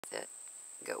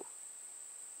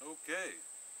Okay,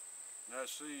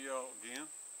 nice to see y'all again.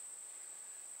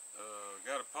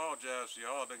 Gotta apologize to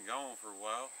y'all, I've been gone for a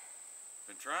while.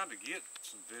 Been trying to get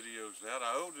some videos out.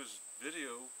 I owe this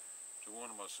video to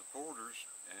one of my supporters,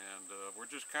 and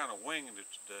we're just kind of winging it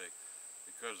today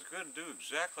because I couldn't do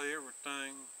exactly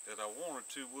everything that I wanted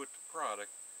to with the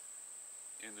product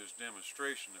in this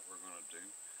demonstration that we're going to do.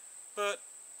 But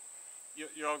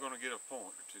y'all going to get a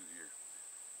point or two here.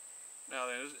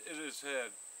 Now it has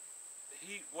had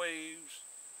heat waves,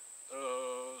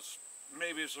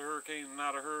 maybe it's a hurricane,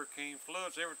 not a hurricane,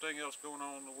 floods, everything else going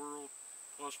on in the world.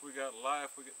 Plus we got life,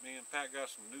 me and Pat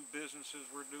got some new businesses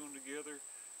we're doing together.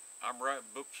 I'm writing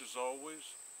books as always.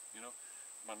 You know,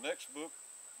 my next book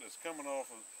that's coming off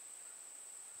of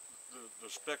the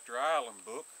Spectre Island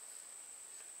book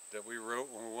that we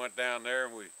wrote when we went down there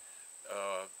and we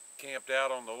camped out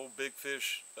on the old Big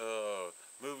Fish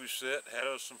movie set, had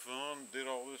us some fun, did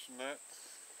all this and that.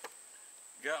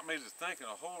 Got me to thinking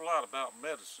a whole lot about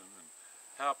medicine and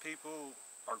how people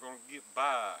are going to get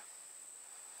by,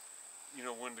 you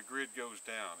know, when the grid goes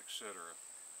down, etc.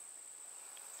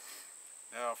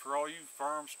 Now, for all you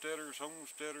farmsteaders,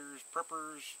 homesteaders,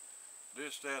 preppers,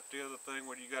 this, that, the other thing,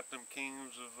 where you got them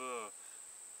kings of,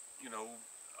 you know,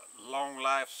 long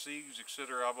life seeds,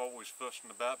 etc., I've always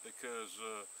fussing about, because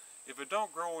if it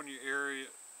don't grow in your area,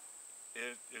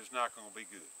 it is not going to be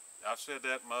good. I said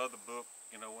that in my other book,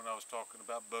 you know, when I was talking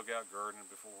about bug out gardening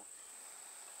before.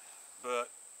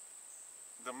 But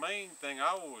the main thing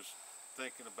I was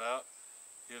thinking about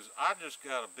is I just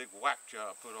got a big whack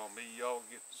job put on me. Y'all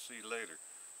get to see later.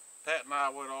 Pat and I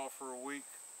went off for a week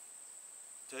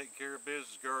taking care of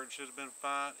business. Garden should have been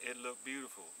fine. It looked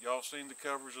beautiful. Y'all seen the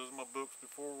covers of my books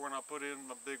before when I put in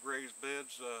my big raised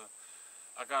beds.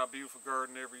 I got a beautiful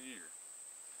garden every year.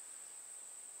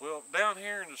 Well, down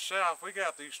here in the south, we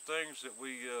got these things that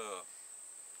we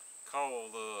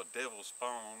call devil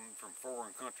spawn from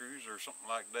foreign countries or something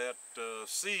like that.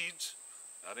 Seeds,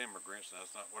 not immigrants,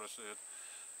 that's not what I said.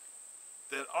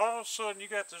 That all of a sudden you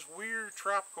got this weird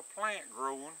tropical plant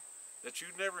growing that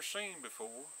you've never seen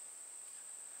before.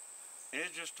 And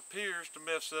it just appears to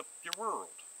mess up your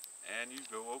world. And you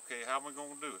go, okay, how am I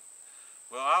going to do it?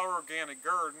 Well, I organic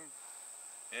garden,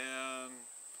 and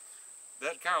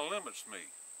that kind of limits me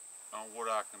on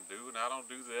what I can do, and I don't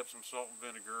do the Epsom salt and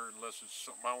vinegar unless it's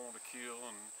something I want to kill.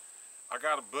 And I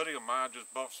got a buddy of mine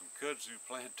just bought some kudzu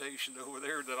plantation over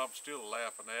there that I'm still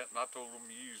laughing at, and I told him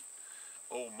to use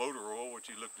old motor oil,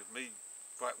 which he looked at me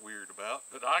quite weird about,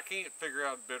 but I can't figure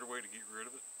out a better way to get rid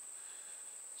of it.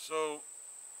 So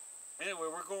anyway,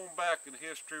 we're going back in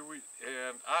history,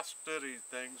 and I study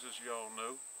things, as y'all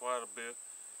know, quite a bit.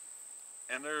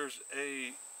 And there's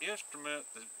a instrument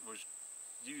that was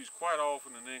used quite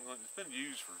often in England. It's been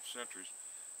used for centuries.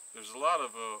 There's a lot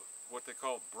of what they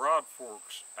call broad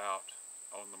forks out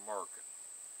on the market.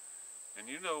 And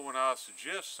you know, when I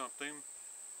suggest something,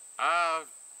 I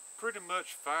pretty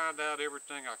much find out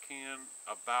everything I can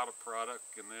about a product,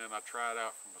 and then I try it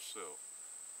out for myself.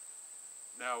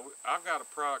 Now, I've got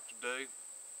a product today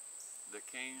that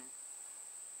came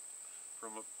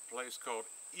from a place called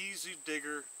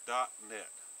EZDigger.net.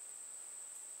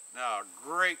 Now, a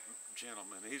great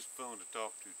gentleman, he's fun to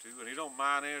talk to too, and he don't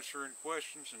mind answering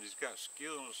questions, and he's got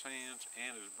skill in his hands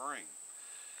and his brain,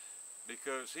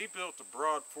 because he built the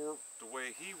broad fork the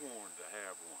way he wanted to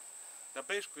have one. Now,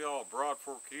 basically all a broad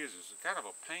fork is kind of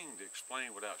a pain to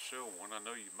explain without showing one. I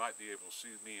know you might be able to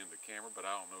see me in the camera, but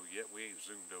I don't know yet. We ain't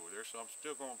zoomed over there, so I'm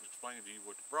still going to explain to you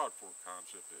what the broad fork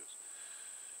concept is.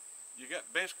 You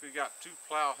basically got two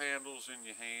plow handles in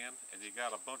your hand, and you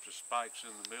got a bunch of spikes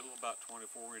in the middle, about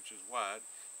 24 inches wide.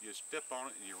 You step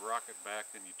on it and you rock it back,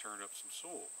 and you turn up some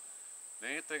soil.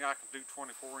 The only thing I can do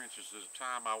 24 inches at a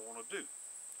time I want to do.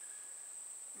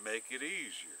 Make it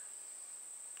easier.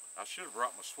 I should have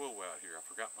brought my swivel out here. I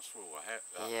forgot my swivel.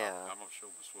 I'm going to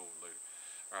show my swivel later.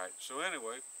 Alright, so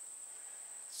anyway,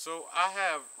 so I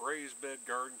have raised bed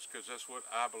gardens because that's what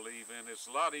I believe in. It's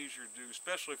a lot easier to do,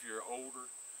 especially if you're older,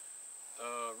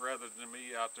 rather than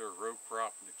me out there row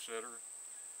cropping, etc.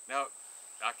 Now,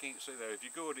 I can't say that. If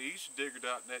you go to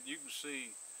EZDigger.net, you can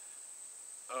see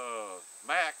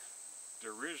Mac,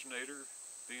 the originator,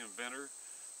 the inventor,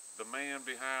 the man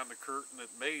behind the curtain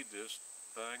that made this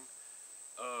thing,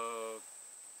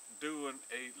 doing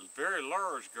a very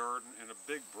large garden in a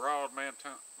big, broad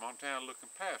Montana looking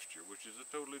pasture, which is a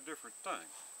totally different thing,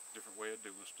 different way of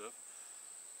doing stuff.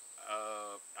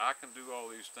 I can do all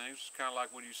these things. It's kind of like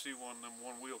when you see one of them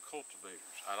one-wheel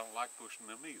cultivators. I don't like pushing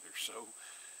them either, so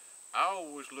I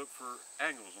always look for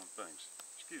angles on things.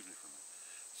 Excuse me for a minute.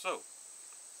 So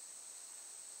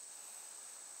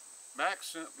Max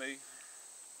sent me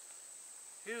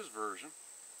his version,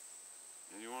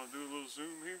 and you want to do a little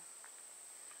zoom here,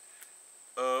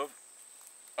 of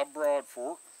a broad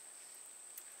fork.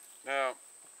 Now,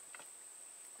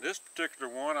 this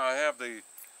particular one, I have the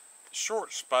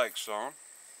short spikes on,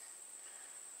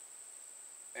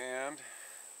 and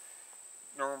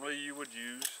normally you would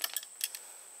use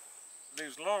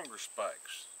these longer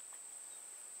spikes.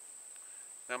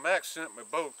 Now Max sent me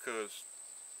both because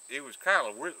he was kind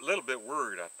of a little bit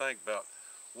worried, I think, about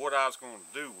what I was going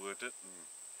to do with it. And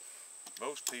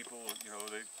most people, you know,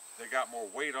 they got more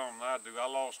weight on than I do. I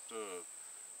lost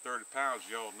 30 pounds,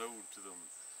 y'all know, to them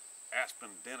Aspen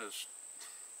dentists.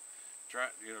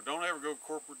 You know, don't ever go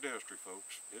corporate dentistry,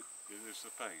 folks. It is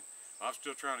a pain. I'm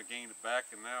still trying to gain it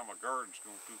back, and now my garden's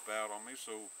going to poop out on me,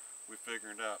 so we're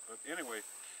figuring it out. But anyway,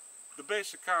 the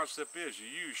basic concept is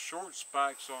you use short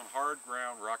spikes on hard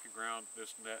ground, rocky ground,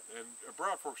 this and that, and a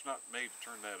broad fork's not made to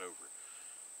turn that over.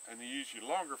 And you use your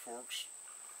longer forks,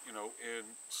 you know, in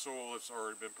soil that's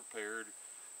already been prepared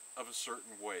of a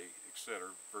certain way,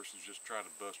 etc., versus just trying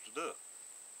to bust it up.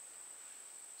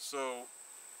 So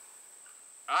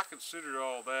I considered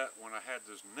all that when I had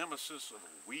this nemesis of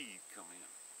a weed come in.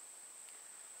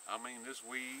 I mean, this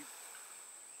weed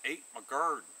ate my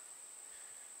garden.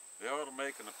 They ought to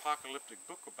make an apocalyptic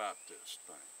book about this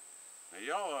thing. Now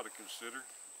y'all ought to consider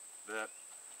that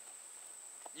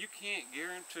you can't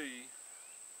guarantee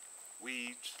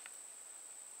weeds,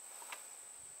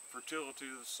 fertility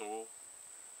of the soil,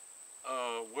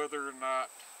 whether or not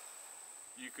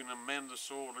you can amend the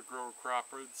soil to grow a crop.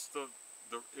 It's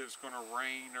going to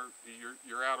rain, or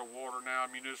you're out of water now.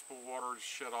 Municipal water is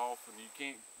shut off and you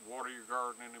can't water your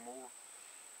garden anymore.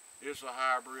 It's a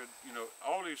hybrid, you know,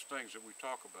 all these things that we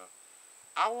talk about.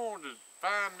 I wanted to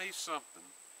find me something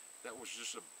that was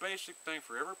just a basic thing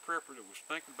for every prepper that was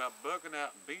thinking about bugging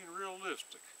out and being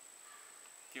realistic.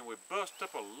 Can we bust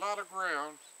up a lot of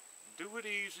ground, do it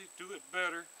easy, do it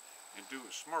better, and do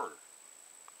it smarter?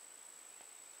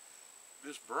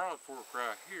 This broad fork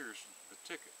right here is the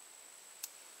ticket.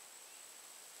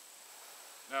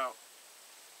 Now,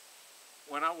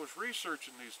 when I was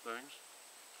researching these things,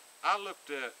 I looked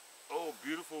at, oh,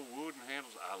 beautiful wooden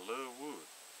handles. I love wood.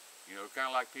 You know, kind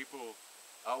of like people,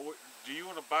 do you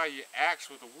want to buy your axe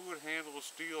with a wood handle, a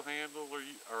steel handle,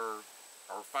 or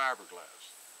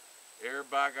fiberglass?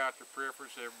 Everybody got their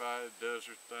preference. Everybody does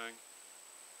their thing.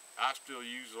 I still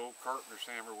use the old carpenter's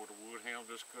hammer with a wood handle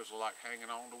just because I like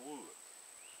hanging on to wood.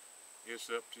 It's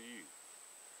up to you.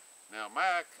 Now,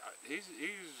 Mac, he's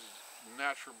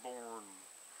natural born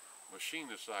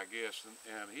machinist, I guess,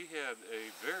 and he had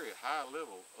a very high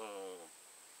level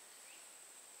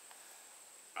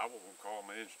I won't call him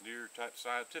an engineer type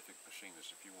scientific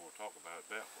machinist, if you want to talk about it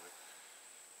that way,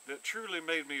 that truly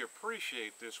made me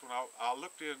appreciate this when I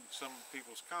looked in some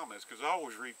people's comments, because I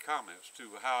always read comments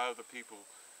too, how other people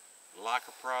like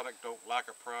a product, don't like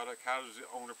a product, how does the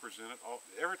owner present it,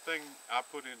 everything I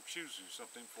put in choosing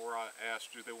something before I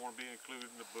asked, do they want to be included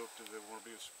in the book, do they want to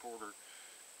be a supporter.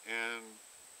 And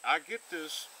I get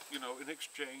this, you know, in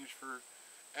exchange for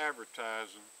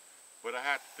advertising, but I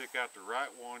have to pick out the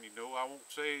right one. You know, I won't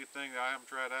say anything that I haven't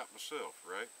tried out myself,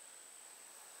 right?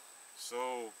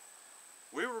 So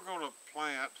we were going to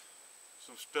plant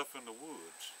some stuff in the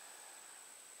woods.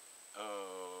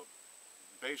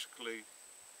 Basically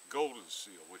golden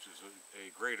seal, which is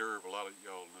a great herb. A lot of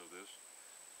y'all know this.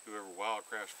 Whoever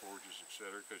wildcraft forages,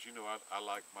 etc. Because, you know, I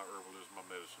like my herbalism, my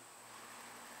medicine.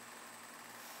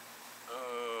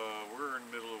 We're in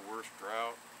the middle of the worst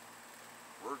drought.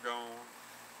 We're gone.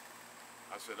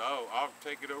 I said, oh, I'll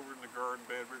take it over in the garden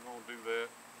bed. We're going to do that.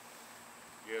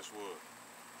 Guess what?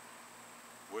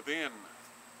 Within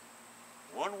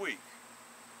 1 week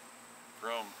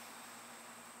from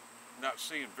not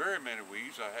seeing very many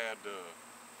weeds, I had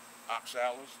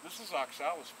oxalis. This is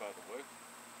oxalis, by the way.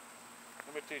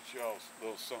 Let me teach y'all a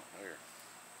little something here.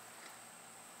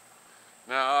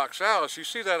 Now, oxalis, you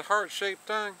see that heart-shaped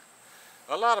thing?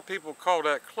 A lot of people call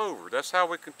that clover. That's how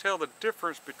we can tell the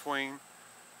difference between,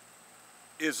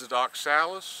 is it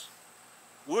oxalis?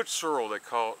 Wood sorrel, they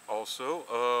call it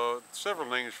also. Several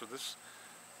names for this.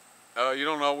 You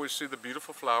don't always see the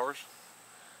beautiful flowers,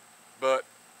 but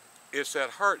it's that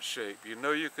heart shape. You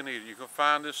know you can eat it. You can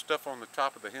find this stuff on the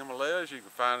top of the Himalayas. You can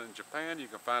find it in Japan. You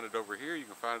can find it over here. You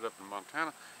can find it up in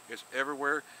Montana. It's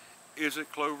everywhere. Is it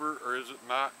clover or is it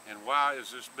not? And why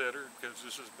is this better? Because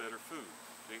this is better food.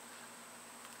 See?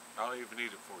 I'll even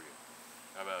eat it for you.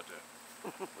 How about that?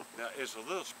 Now, it's a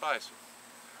little spicy,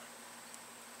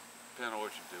 depending on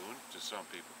what you're doing, to some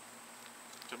people.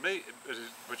 To me,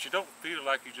 but you don't feel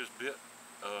like you just bit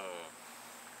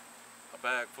a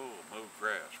bag full of mowed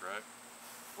grass, right?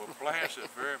 Well, plants is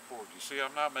very important. You see,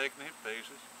 I'm not making any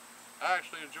faces. I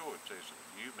actually enjoy tasting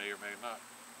it. You may or may not,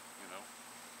 you know.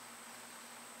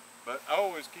 But I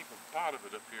always keep a pot of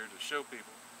it up here to show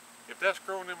people. If that's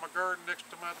growing in my garden next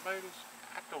to my tomatoes,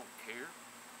 I don't care.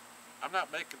 I'm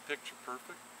not making picture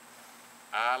perfect.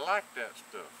 I like that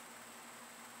stuff.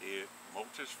 It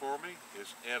mulches for me,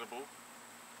 it's edible,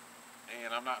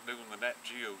 and I'm not doing the Nat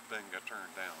Geo thing I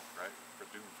turned down, right, for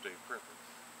doomsday prepper.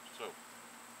 So,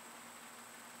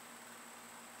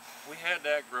 we had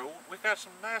that growing. We got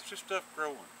some nasty stuff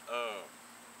growing.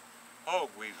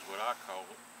 Hogweed is what I call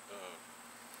it.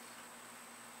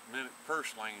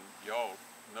 Purslane, y'all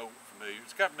know familiar.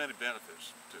 It's got many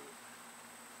benefits to it.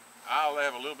 I'll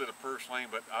have a little bit of purslane,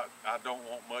 but I don't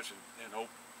want much. And old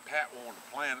Pat wanted to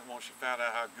plant it once she found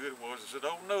out how good it was. I said,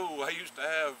 oh no, I used to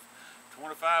have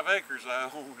 25 acres I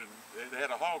owned, and it had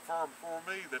a hog farm before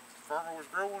me that the farmer was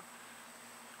growing.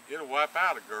 It'll wipe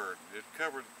out a garden. It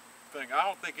covered the thing. I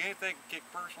don't think anything can kick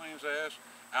purslane's ass.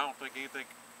 I don't think anything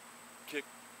can kick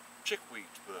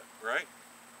chickweed's butt, right?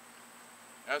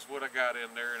 That's what I got in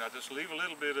there, and I just leave a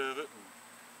little bit of it and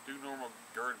do normal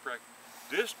garden practice.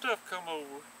 This stuff come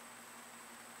over.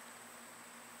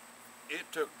 It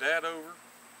took that over.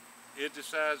 It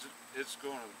decides it's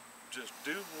going to just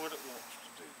do what it wants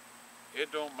to do.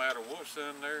 It don't matter what's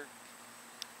in there.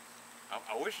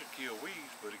 I wish it'd kill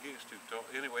weeds, but it gets too tall.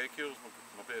 Anyway, it kills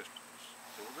my vegetables.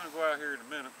 So we're going to go out here in a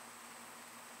minute.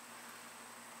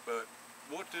 But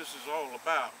what this is all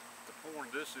about, the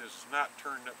point of this is not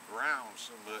turning up ground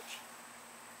so much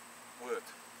with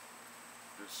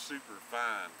this super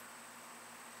fine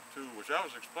tool, which I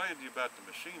was explaining to you about the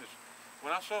machinist. When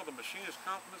I saw the machinist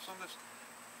compliments on this,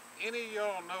 any of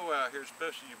y'all know out here,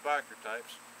 especially you biker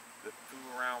types that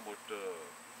fool around with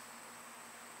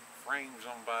frames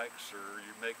on bikes, or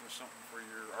you're making something for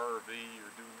your RV or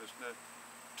doing this and that,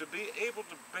 to be able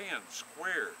to bend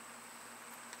square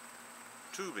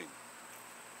tubing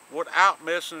without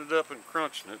messing it up and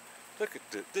crunching it. Look at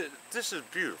this. This is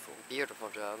beautiful. Beautiful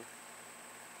job.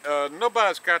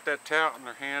 Nobody's got that talent in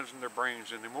their hands and their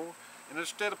brains anymore. And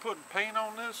instead of putting paint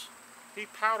on this, he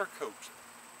powder coats it.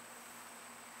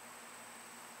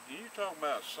 And you talking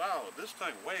about solid. This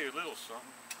thing weighs a little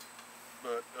something.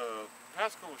 But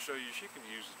Pat's going to show you. She can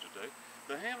use it today.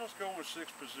 The handles go in 6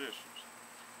 positions.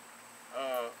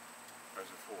 Or is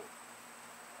it 4?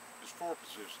 It's 4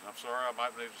 positions. I'm sorry, I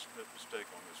might have made a mistake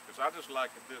on this, because I just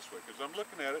like it this way. Because I'm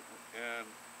looking at it, and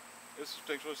this is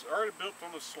so it's already built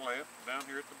on a slant down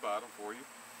here at the bottom for you.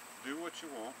 Do what you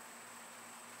want.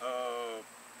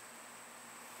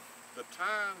 The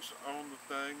tines on the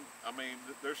thing, I mean,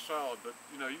 they're solid, but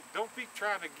you know, you don't be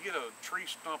trying to get a tree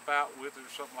stump out with it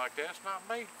or something like that. It's not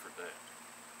made for that.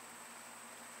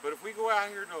 But if we go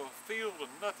out here to a field of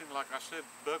nothing, like I said,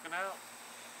 bugging out,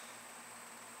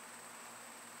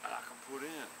 I can put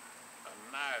in a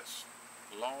nice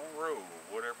long row of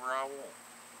whatever I want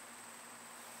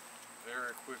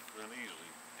very quickly and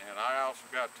easily. And I also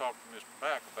got to talk to Mr.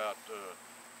 Back about the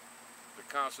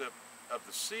concept of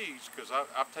the seeds, because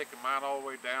I've taken mine all the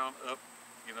way down up,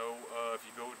 you know, if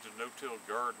you go into no-till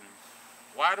gardening.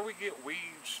 Why do we get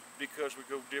weeds? Because we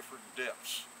go different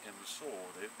depths in the soil.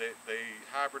 They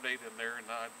hibernate in there, and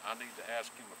I need to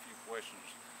ask him a few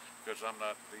questions, because I'm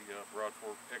not the broad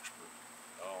fork expert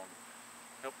on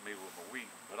helping me with my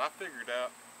weed. But I figured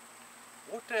out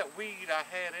what that weed I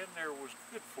had in there was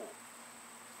good for.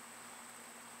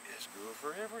 It's good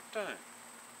for everything.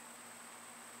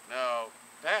 Now,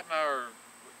 Pat and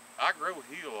I grow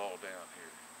heel all down here.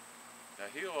 Now,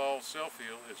 heel all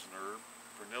self-heal is an herb,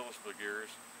 Vernillus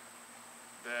vulgaris,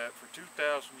 that for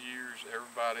 2,000 years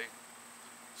everybody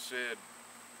said,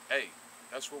 hey,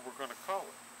 that's what we're going to call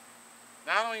it.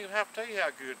 Now, I don't even have to tell you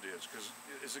how good it is, because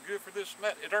is it good for this and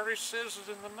that? It already says it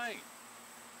in the name.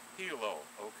 Heel all,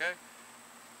 okay?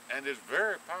 And it's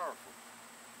very powerful.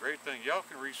 Great thing. Y'all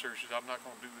can research it. I'm not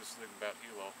going to do this thing about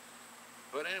heel all.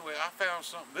 But anyway, I found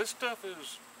something. This stuff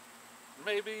is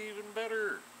maybe even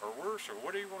better or worse, or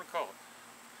whatever you want to call it.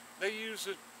 They use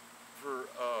it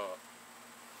for,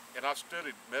 and I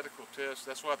studied medical tests.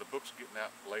 That's why the book's getting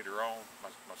out later on,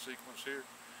 my sequence here.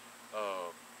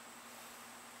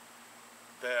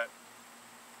 That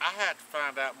I had to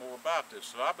find out more about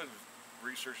this. So I've been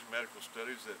researching medical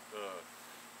studies that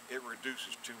it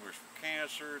reduces tumors for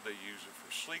cancer. They use it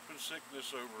for sleeping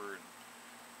sickness over in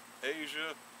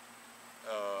Asia.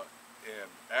 In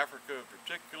Africa in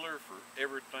particular, for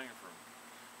everything from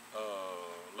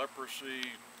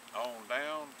leprosy on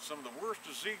down, some of the worst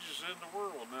diseases in the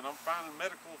world. And then I'm finding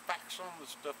medical facts on the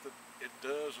stuff that it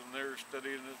does, and they're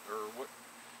studying it, or what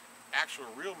actual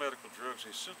real medical drugs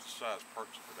they synthesize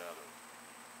parts of it out of.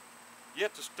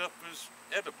 yet the stuff is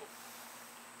edible.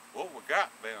 What we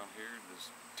got down here, this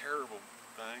terrible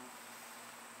thing,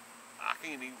 I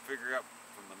can't even figure out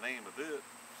from the name of it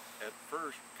at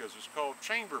first because it's called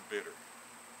chamber bitter.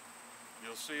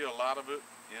 You'll see a lot of it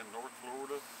in North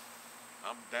Florida.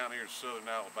 I'm down here in southern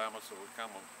Alabama, so we're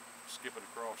kind of skipping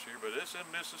across here, but it's in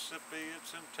Mississippi,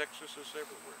 it's in Texas, it's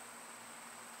everywhere.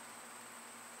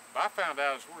 But I found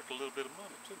out it's worth a little bit of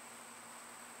money too,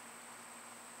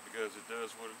 because it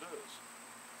does what it does.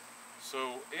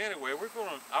 So anyway,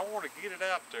 I want to get it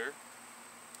out there,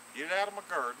 get it out of my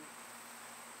garden,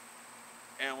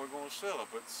 and we're going to sell it.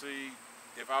 But see,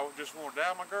 if I just want it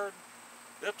out of my garden,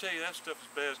 they'll tell you that stuff is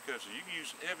bad because you can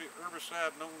use every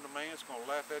herbicide known to man. It's going to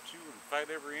laugh at you and fight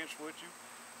every inch with you.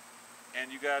 And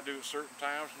you got to do it certain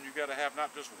times, and you got to have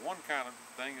not just one kind of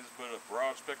thing, but a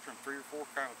broad spectrum, 3 or 4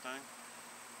 kind of thing.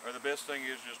 Or the best thing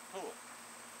is just pull it.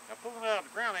 Now pulling it out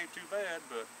of the ground ain't too bad,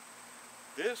 but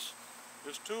this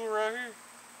tool right here,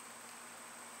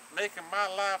 making my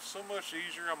life so much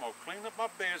easier. I'm going to clean up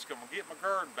my beds, I'm going to get my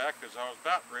garden back, because I was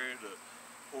about ready to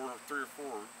order 3 or 4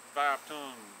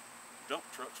 5-ton dump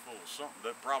trucks full of something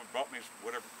that probably brought me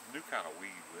whatever new kind of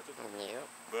weed with it. Yep.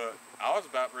 But I was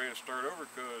about ready to start over,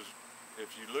 because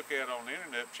if you look at it on the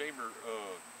internet, chamber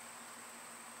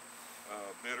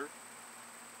bitter,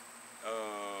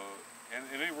 and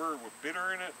any word with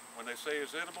bitter in it, when they say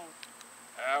it's edible,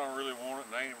 I don't really want it,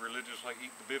 and I ain't religious like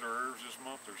eat the bitter herbs this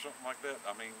month or something like that.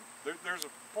 I mean, there's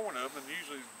a point of them, and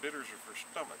usually bitters are for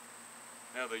stomach.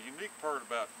 Now the unique part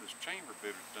about this chamber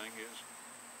bitter thing is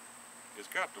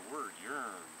it's got the word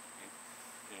urine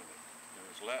in it, and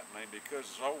it's Latin name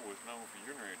because it's always known for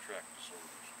urinary tract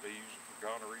disorders. They use it for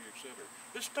gonorrhea, etc.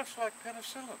 This stuff's like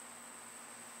penicillin.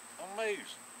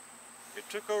 Amazing. It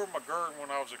took over my garden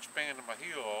when I was expanding my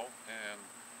heel and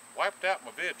wiped out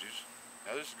my veggies.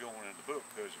 Now this is going in the book,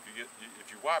 because if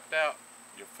you wiped out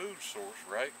your food source,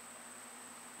 right,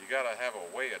 you got to have a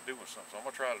way of doing something. So I'm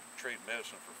going to try to trade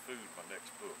medicine for food in my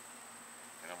next book.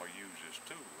 And I'm going to use this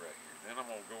tool right here. Then I'm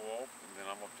going to go off, and then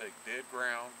I'm going to take dead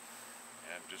ground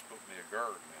and just put me a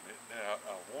garden in it. Now,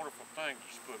 a wonderful thing,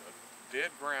 just put a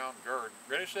dead ground garden,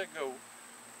 ready, set, go.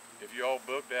 If you all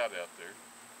bugged out there,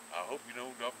 I hope you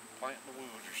don't go plant in the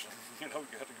woods or something. You know,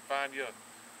 you got to find you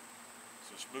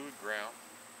some smooth ground,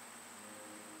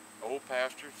 old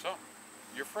pasture, something.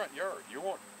 Your front yard. You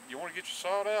want to get your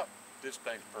sod out? This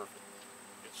thing's perfect.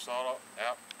 Get sod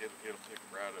out, it'll pick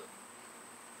it right up.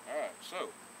 All right,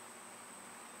 so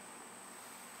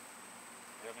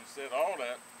having said all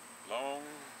that long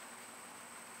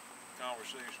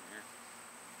conversation here,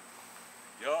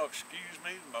 y'all excuse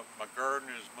me. My garden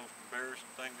is the most embarrassing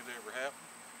thing that ever happened.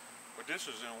 But this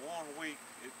is in 1 week.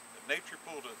 Nature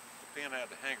pulled the pin out of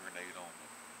the hand grenade on me.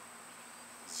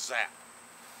 Zap.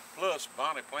 Plus,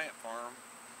 Bonnie Plant Farm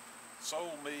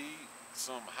sold me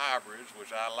some hybrids,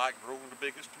 which I like growing the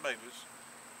biggest tomatoes.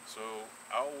 So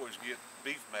I always get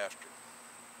Beefmaster.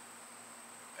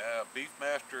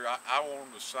 Beefmaster, I want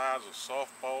them the size of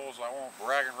softballs. I want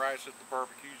bragging rights at the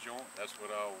barbecue joint. That's what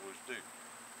I always do.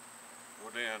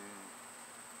 Within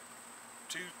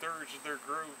 2/3 of their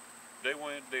growth, they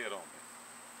went dead on me.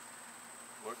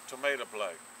 With tomato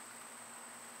blight.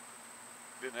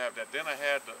 Didn't have that. Then I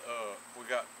had we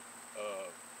got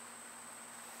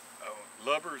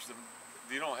lubbers.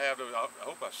 You don't have those. I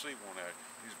hope I see one out.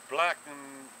 These black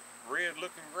and red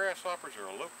looking grasshoppers are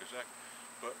a locust,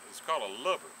 but it's called a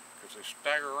lubber because they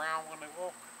stagger around when they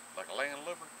walk, like a land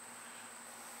lubber.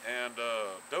 And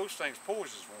those things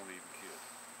poisons won't even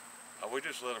kill. We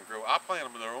just let them grow. I plant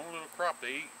them in their own little crop.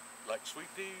 They eat like sweet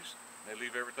peas. They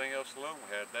leave everything else alone.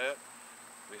 We had that.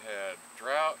 We had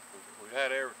drought. We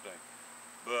had everything.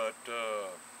 But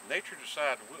nature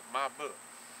decided to whip my butt.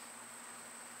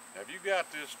 Now, if you got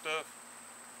this stuff,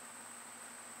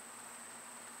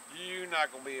 you're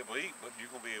not going to be able to eat, but you're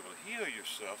going to be able to heal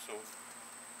yourself. So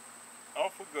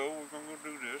off we go. We're going to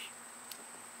go do this.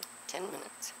 10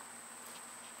 minutes.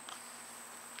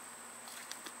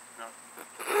 Now,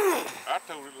 I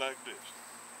told it like this.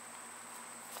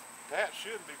 Pat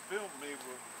shouldn't be filming me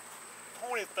with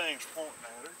pointy things pointing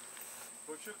at her,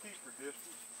 but she'll keep her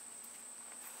distance.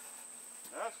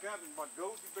 Now, it's gotten my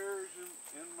goji berries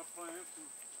in my plants,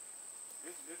 and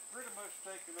it's pretty much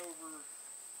taken over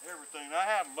everything. I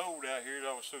haven't mowed out here.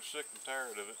 I was so sick and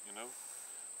tired of it, you know.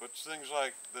 But things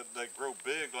like that, they grow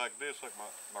big like this, like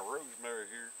my rosemary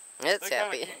here. It's they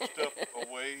happy. They kind of keep stuff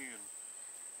away, and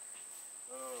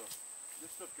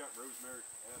this stuff got rosemary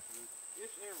after it.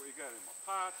 It's everywhere. You got it in my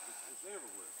pots. It's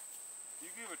everywhere. You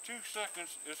give it 2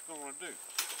 seconds, it's going to do.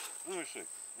 Let me see.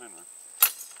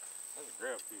 Let's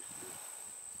grab a piece of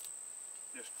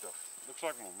this stuff. Looks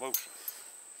like an emotion.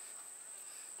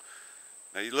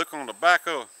 Now you look on the back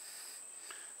of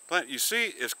plant, you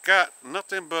see it's got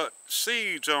nothing but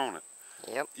seeds on it.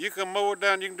 Yep. You can mow it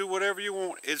down, you can do whatever you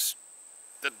want. It's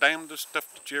the damnedest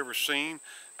stuff that you ever seen.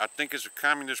 I think it's a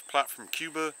communist plot from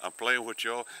Cuba. I'm playing with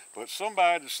y'all. But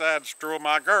somebody decided to destroy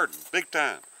my garden, big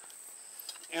time.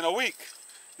 In a week.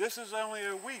 This is only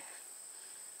a week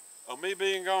of me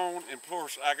being gone, and of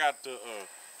course I got the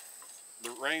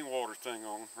rainwater thing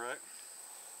on, right?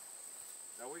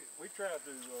 Now we tried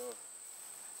to,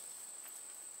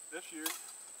 this year,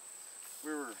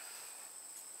 we were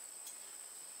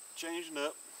changing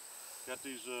up. Got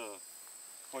these,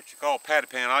 what you call patty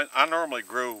pan. I normally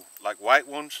grow like white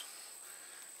ones.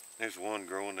 There's one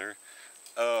growing there.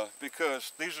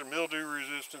 Because these are mildew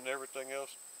resistant and everything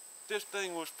else. This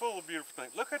thing was full of beautiful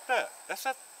things. Look at that. That's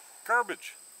that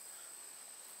garbage.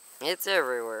 It's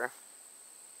everywhere.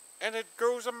 And it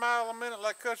grows a mile a minute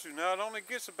like kudzu. Now it only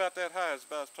gets about that high. It's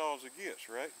about as tall as it gets,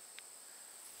 right?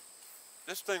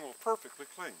 This thing was perfectly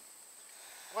clean.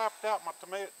 Wiped out my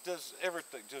tomato, does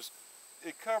everything. Just,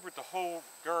 it covered the whole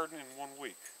garden in 1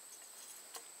 week.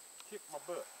 Kicked my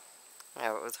butt.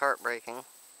 Yeah, it was heartbreaking.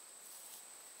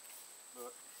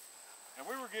 But, and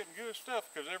we were getting good stuff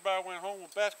because everybody went home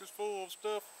with baskets full of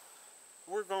stuff.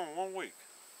 We're gone 1 week.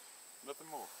 Nothing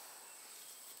more.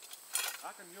 I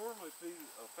can normally feed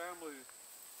a family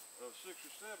of 6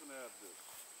 or 7 out of this.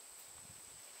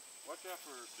 Watch out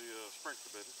for the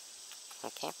sprinkler, baby.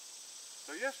 Okay.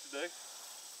 So yesterday,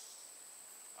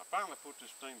 I finally put this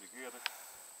thing together,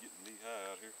 getting knee high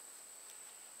out here.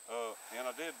 And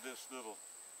I did this little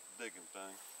digging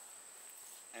thing.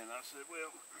 And I said, well,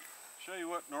 show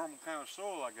you what normal kind of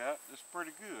soil I got. It's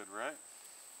pretty good, right?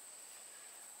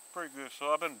 Pretty good. So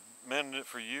I've been mending it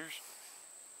for years.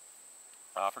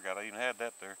 I forgot I even had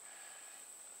that there.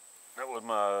 That was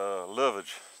my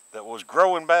lovage that was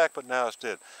growing back, but now it's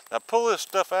dead. Now pull this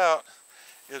stuff out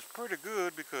is pretty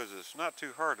good because it's not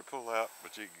too hard to pull out,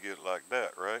 but you can get it like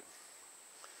that, right?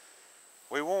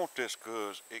 We want this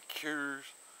because it cures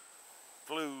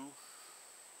flu,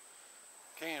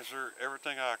 cancer,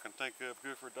 everything I can think of.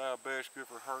 Good for diabetes, good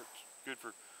for hearts, good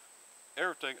for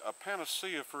everything. A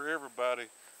panacea for everybody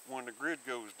when the grid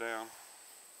goes down.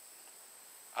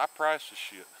 I price the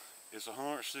shit. It's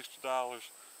 $160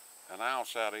 an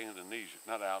ounce out of Indonesia.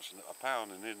 Not an ounce, a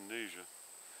pound in Indonesia.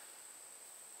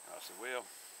 I said, well,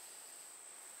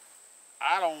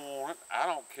 I don't want it. I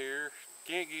don't care.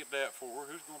 Can't get that for it.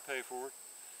 Who's going to pay for it?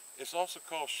 It's also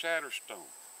called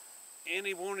Shatterstone.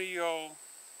 Any one of y'all,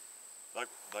 like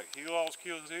heel alls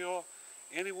kills heel,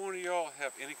 any one of y'all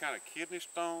have any kind of kidney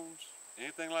stones,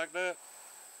 anything like that,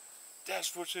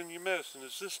 that's what's in your medicine,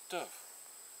 is this stuff.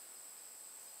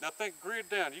 Now think grid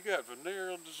down, you got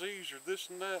venereal disease or this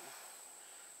and that,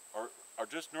 or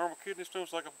just normal kidney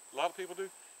stones like a lot of people do.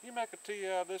 You make a tea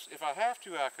out of this. If I have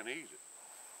to, I can eat it.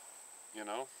 You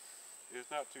know, it's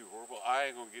not too horrible. I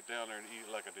ain't gonna get down there and eat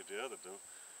it like I did the other though.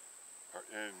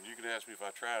 And you can ask me if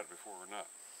I tried it before or not.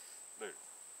 There.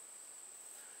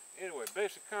 Anyway,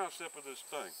 basic concept of this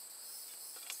thing.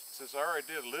 Since I already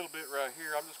did a little bit right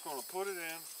here, I'm just gonna put it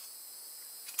in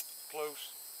close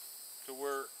to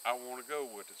where I want to go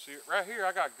with it. See, right here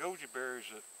I got goji berries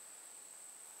that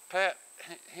Pat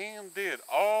hand did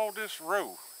all this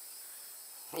row.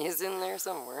 He's in there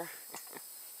somewhere.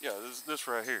 Yeah, this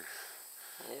right here.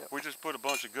 Yep. We just put a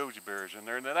bunch of goji berries in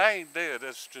there, and that ain't dead.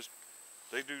 That's just,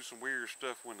 they do some weird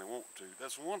stuff when they want to.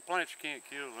 That's one plant you can't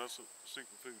kill, and that's a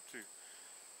superfood too.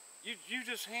 You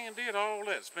just hand did all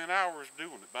that, spent hours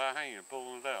doing it by hand,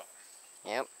 pulling it out.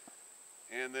 Yep.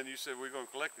 And then you said, we're going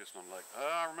to collect this. And I'm like,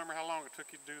 I remember how long it took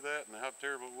you to do that and how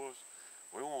terrible it was.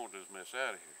 We want this mess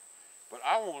out of here. But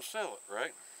I want to sell it,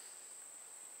 right?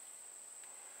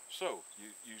 So,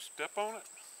 you step on it,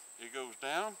 it goes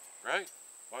down, right?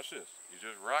 Watch this. You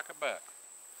just rock it back.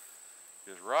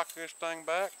 Just rock this thing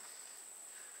back.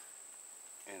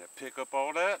 And it pick up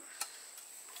all that.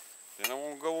 Then I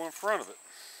want to go in front of it.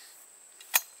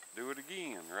 Do it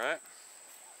again, right?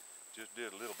 Just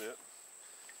did a little bit.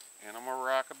 And I'm gonna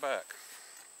rock it back.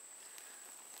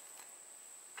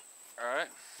 Alright?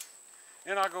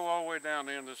 And I go all the way down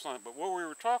the end of this line. But what we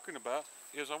were talking about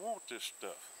is I want this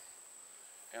stuff.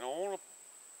 And I want to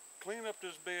clean up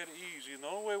this bed easy. And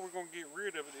the only way we're going to get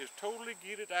rid of it is totally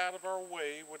get it out of our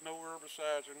way with no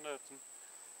herbicides or nothing.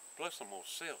 Plus I'm going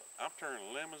to sell it. I'm turning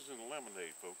lemons into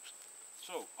lemonade, folks.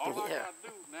 So all I got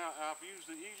to do now, I've used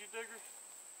the EZ Digger.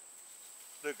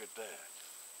 Look at that.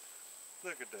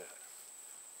 Look at that.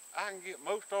 I can get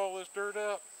most all this dirt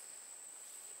out.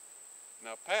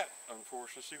 Now Pat,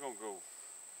 unfortunately, she's gonna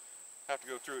have to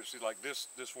go through it. See, like this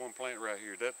one plant right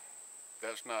here,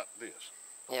 that's not this.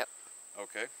 Yep.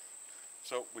 Okay.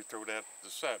 So we throw that to the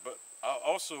side. But I'll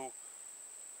also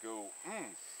go,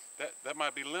 that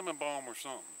might be lemon balm or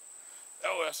something.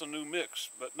 Oh, that's a new mix.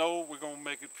 But no, we're going to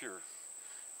make it pure.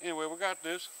 Anyway, we got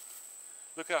this.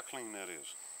 Look how clean that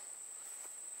is.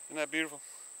 Isn't that beautiful?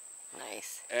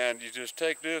 Nice. And you just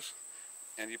take this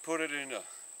and you put it in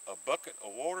a bucket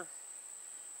of water.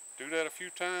 Do that a few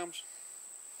times.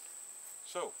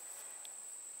 So,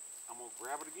 I'm going to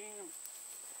grab it again.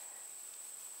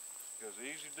 Because the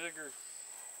EZ Digger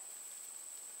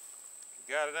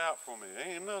got it out for me. There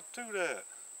ain't nothing to that.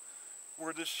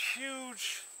 Where this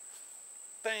huge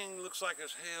thing looks like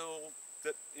it's hell,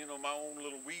 that, you know, my own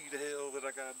little weed hell that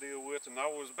I got to deal with. And I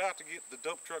was about to get the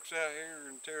dump trucks out here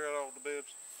and tear out all the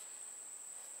beds.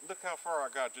 Look how far I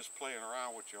got just playing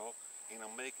around with y'all, and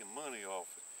I'm making money off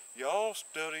it. Y'all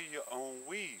study your own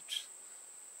weeds.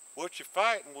 What you're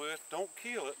fighting with, don't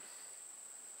kill it.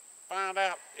 Find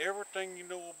out everything you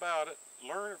know about it,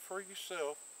 learn it for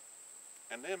yourself,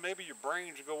 and then maybe your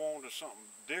brains go on to something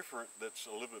different that's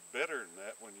a little bit better than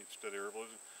that when you study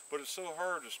herbalism. But it's so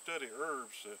hard to study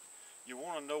herbs that you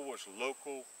want to know what's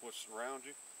local, what's around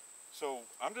you. So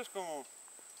I'm just going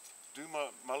to do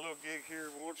my little gig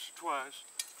here once or twice.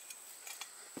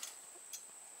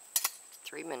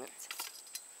 3 minutes.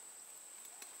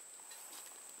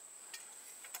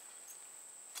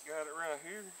 Got it right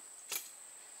here.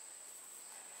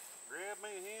 Grab me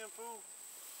a handful,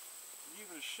 give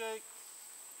it a shake.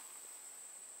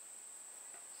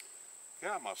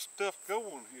 Got my stuff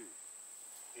going here,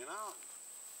 and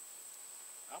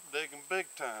I'm digging big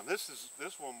time. This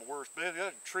one of my worst beds.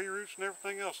 Got tree roots and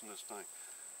everything else in this thing,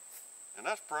 and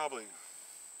that's probably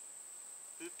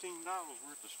 $15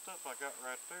 worth of stuff I got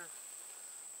right there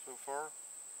so far.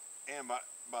 And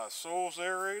my soil's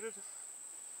aerated.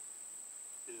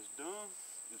 Is done.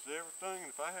 Is everything.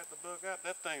 And if I had to bug out,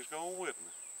 that thing's going with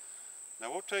me.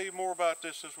 Now we'll tell you more about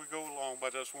this as we go along,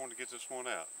 but I just wanted to get this one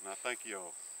out. And I thank you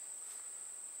all.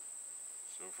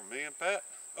 So for me and Pat,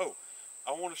 oh,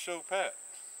 I want to show Pat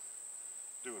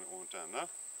doing it one time, no?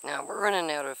 No, we're running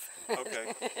out of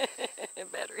okay.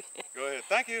 battery. Go ahead.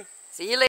 Thank you. See you later.